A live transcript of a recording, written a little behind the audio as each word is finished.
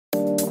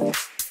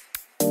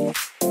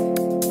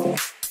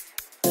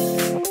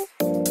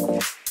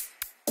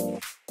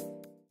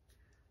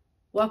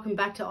Welcome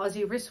back to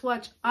Aussie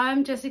Wristwatch.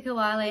 I'm Jessica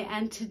Liley,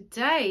 and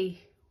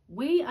today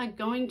we are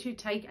going to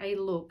take a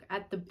look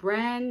at the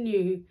brand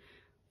new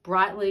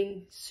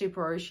Breitling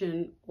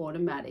Superocean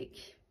Automatic.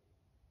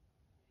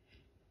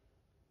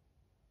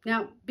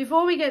 Now,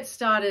 before we get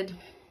started,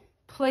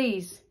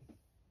 please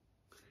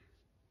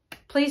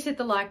hit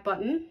the like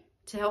button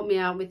to help me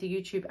out with the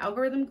YouTube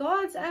algorithm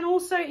guides. And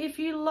also, if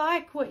you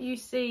like what you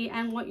see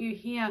and what you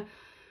hear,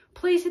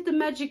 please hit the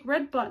magic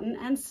red button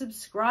and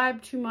subscribe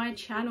to my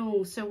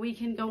channel so we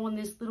can go on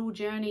this little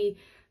journey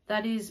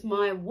that is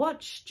my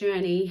watch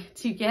journey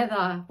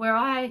together, where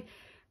I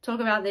talk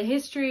about the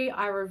history,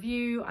 I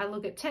review, I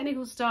look at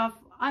technical stuff.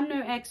 I'm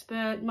no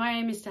expert. My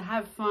aim is to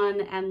have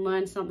fun and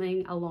learn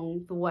something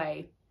along the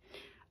way.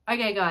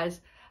 Okay,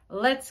 guys,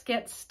 let's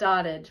get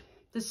started.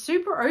 The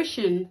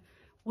Superocean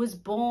was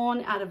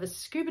born out of a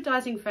scuba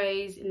diving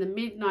phase in the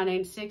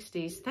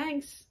mid-1960s,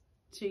 thanks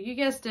to, you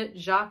guessed it,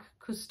 Jacques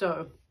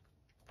Cousteau.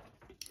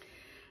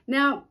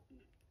 Now,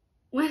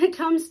 when it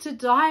comes to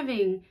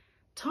diving,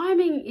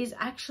 timing is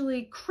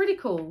actually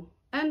critical.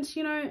 And,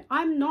 you know,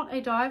 I'm not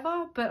a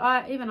diver,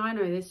 but even I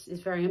know this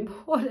is very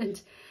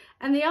important.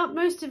 And the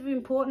utmost of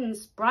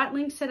importance,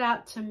 Breitling set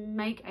out to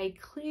make a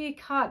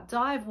clear-cut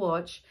dive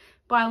watch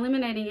by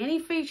eliminating any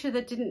feature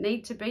that didn't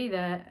need to be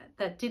there,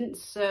 that didn't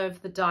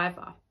serve the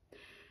diver.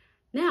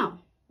 Now,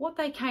 what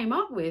they came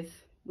up with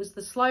was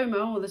the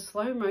slow-mo, or the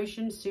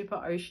slow-motion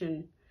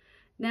Superocean.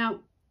 Now,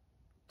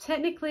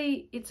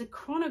 technically, it's a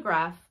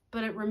chronograph,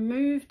 but it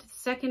removed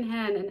second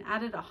hand and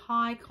added a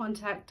high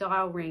contact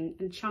dial ring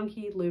and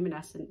chunky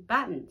luminescent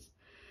battens.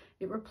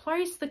 It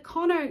replaced the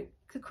chrono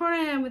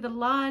hand with a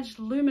large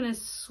luminous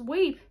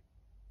sweep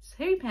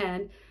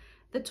hand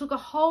that took a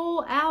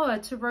whole hour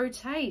to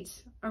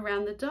rotate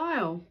around the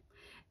dial.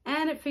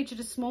 And it featured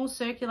a small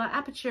circular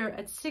aperture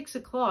at 6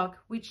 o'clock,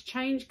 which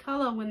changed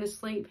color when the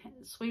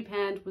sweep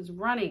hand was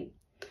running.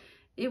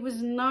 It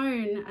was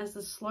known as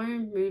the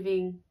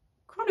slow-moving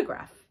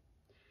chronograph.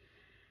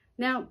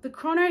 Now, the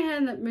chrono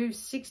hand that moves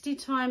 60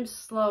 times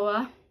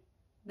slower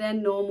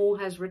than normal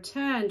has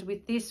returned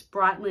with this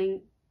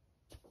Breitling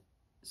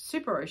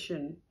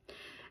Superocean.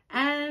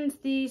 And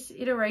this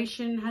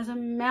iteration has a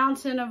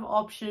mountain of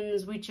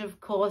options, which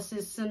of course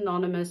is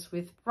synonymous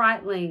with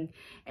Breitling.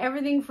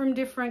 Everything from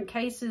different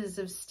cases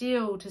of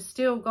steel to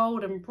steel,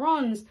 gold and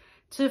bronze,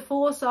 to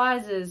 4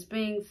 sizes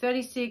being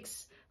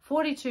 36,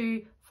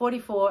 42,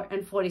 44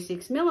 and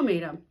 46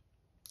 millimeter.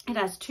 It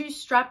has 2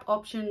 strap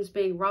options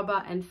being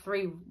rubber and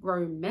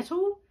 3-row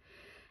metal.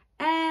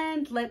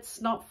 And let's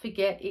not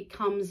forget, it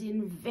comes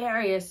in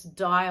various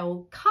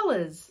dial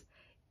colors.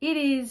 It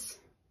is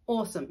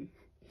awesome.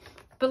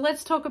 But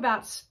let's talk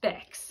about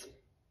specs.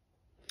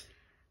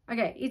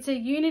 Okay, it's a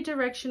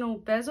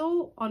unidirectional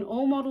bezel on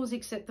all models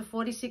except the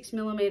 46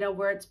 millimeter,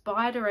 where it's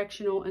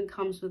bidirectional and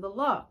comes with a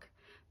lock.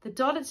 The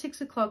dot at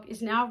 6 o'clock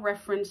is now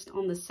referenced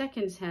on the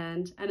seconds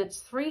hand, and it's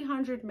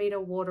 300-meter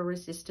water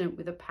resistant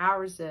with a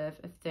power reserve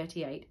of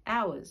 38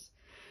 hours.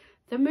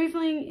 The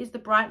Moveling is the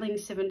Breitling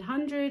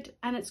 700,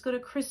 and it's got a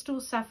crystal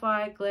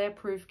sapphire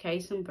glare-proof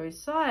case on both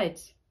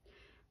sides.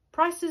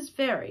 Prices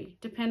vary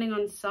depending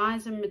on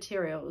size and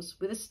materials,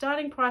 with a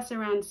starting price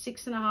around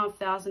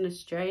 6,500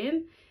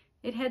 Australian.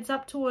 It heads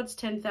up towards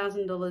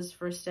 $10,000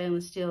 for a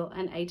stainless steel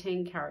and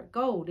 18 karat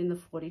gold in the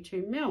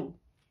 42 mil.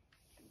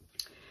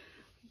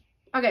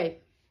 Okay,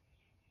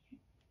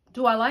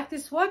 do I like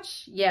this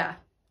watch? Yeah,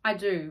 I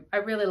do. I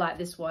really like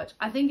this watch.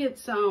 I think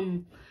it's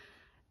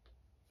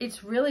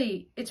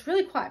really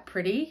quite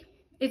pretty.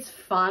 It's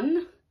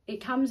fun. It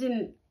comes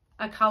in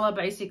a color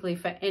basically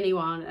for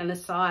anyone and a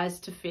size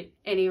to fit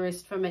any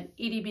wrist, from an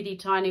itty bitty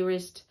tiny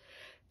wrist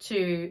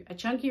to a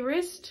chunky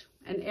wrist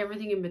and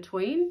everything in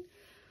between.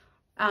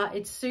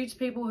 It suits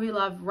people who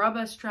love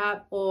rubber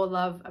strap or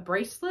love a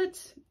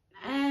bracelet.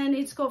 And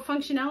it's got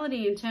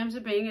functionality in terms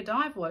of being a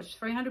dive watch,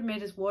 300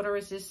 meters water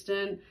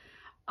resistant.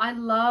 I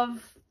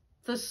love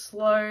the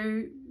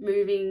slow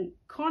moving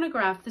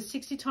chronograph. The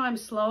 60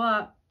 times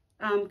slower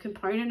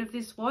component of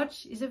this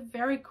watch is a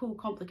very cool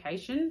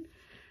complication.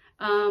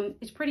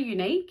 It's pretty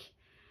unique,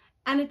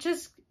 and it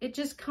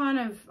just kind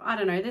of, I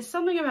don't know, there's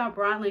something about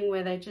Breitling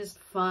where they're just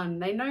fun.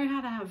 They know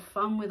how to have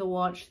fun with a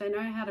watch. They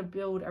know how to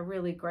build a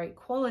really great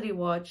quality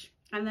watch,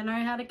 and they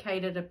know how to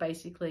cater to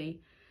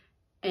basically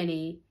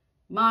any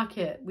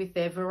market with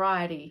their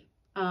variety.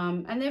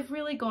 And they've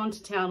really gone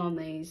to town on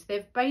these.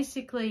 They've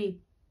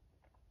basically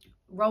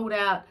rolled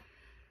out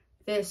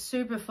their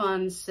super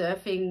fun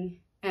surfing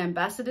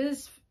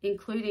ambassadors,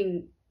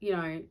 including, you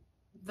know,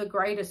 the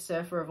greatest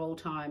surfer of all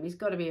time. He's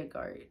got to be a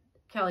GOAT,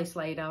 Kelly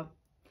Slater.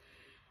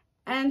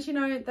 And, you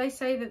know, they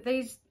say that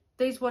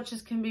these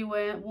watches can be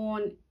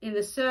worn in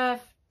the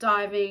surf,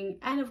 diving,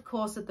 and of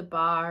course at the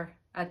bar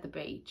at the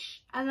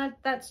beach. And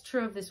that's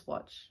true of this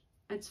watch.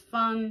 It's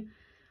fun.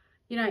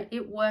 You know,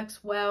 it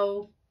works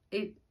well.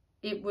 It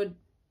would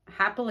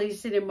happily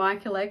sit in my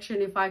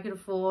collection. If I could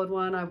afford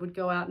one, I would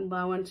go out and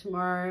buy one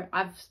tomorrow.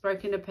 I've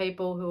spoken to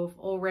people who have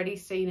already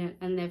seen it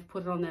and they've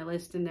put it on their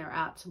list and they're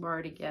out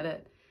tomorrow to get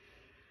it.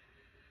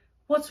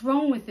 What's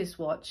wrong with this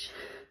watch?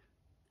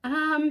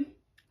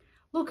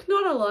 Look,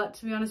 not a lot,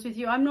 to be honest with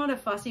you. I'm not a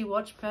fussy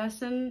watch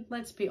person,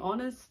 let's be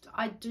honest.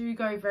 I do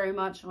go very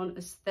much on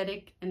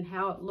aesthetic and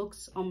how it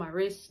looks on my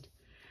wrist.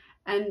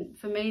 And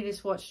for me,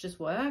 this watch just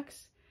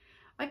works.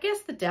 I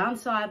guess the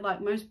downside,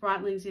 like most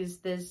Breitlings, is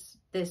there's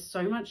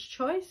so much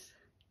choice.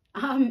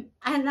 And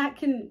that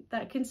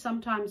can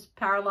sometimes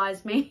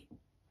paralyze me.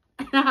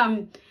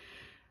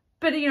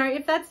 But you know,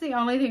 if that's the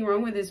only thing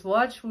wrong with this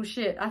watch, well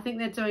shit, I think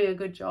they're doing a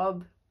good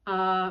job.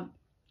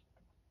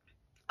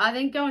 I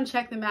think go and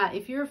check them out.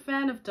 If you're a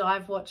fan of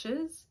dive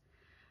watches,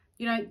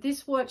 you know,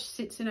 this watch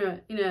sits in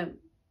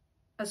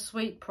a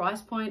sweet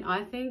price point,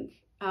 I think,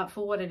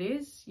 for what it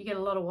is. You get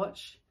a lot of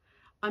watch.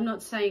 I'm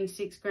not saying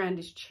 $6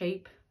 is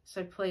cheap,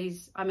 so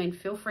please, I mean,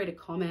 feel free to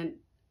comment.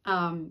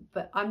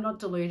 But I'm not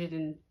deluded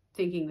in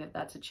thinking that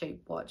that's a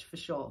cheap watch for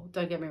sure.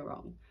 Don't get me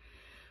wrong.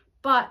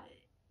 But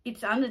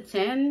it's under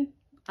 10.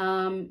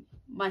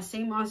 My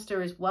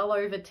Seamaster is well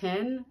over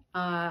 10.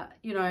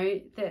 You know,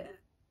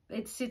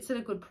 it sits at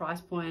a good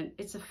price point.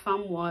 It's a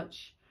fun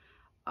watch.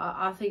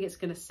 I think it's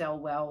going to sell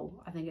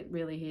well. I think it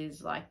really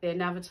is. Like their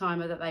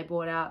Navitimer that they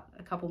brought out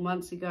a couple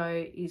months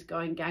ago is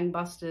going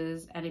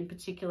gangbusters. And in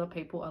particular,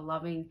 people are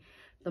loving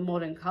the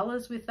modern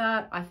colors with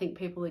that. I think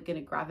people are going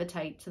to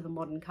gravitate to the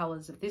modern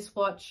colors of this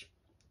watch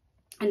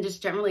and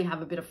just generally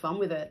have a bit of fun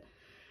with it.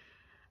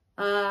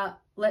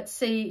 Let's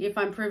see if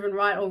I'm proven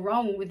right or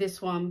wrong with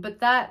this one. But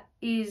that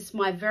is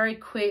my very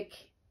quick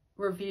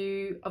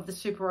review of the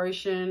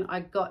Superocean. I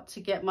got to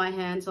get my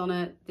hands on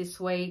it this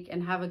week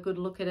and have a good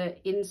look at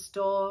it in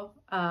store.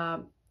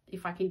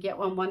 If I can get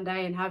one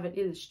day and have it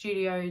in the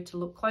studio to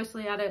look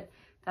closely at it,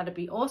 that'd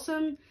be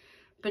awesome.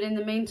 But in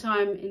the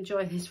meantime,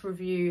 enjoy this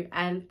review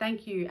and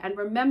thank you. And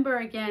remember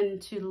again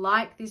to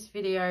like this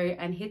video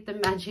and hit the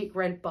magic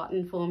red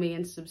button for me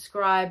and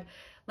subscribe.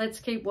 Let's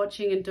keep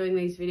watching and doing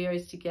these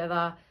videos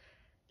together.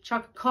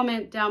 Chuck a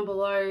comment down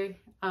below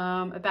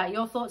about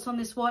your thoughts on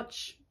this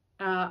watch.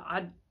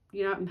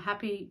 You know, I'm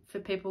happy for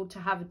people to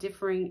have a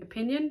differing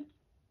opinion.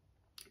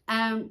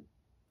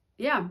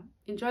 Yeah,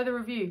 enjoy the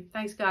review.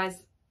 Thanks,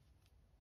 guys.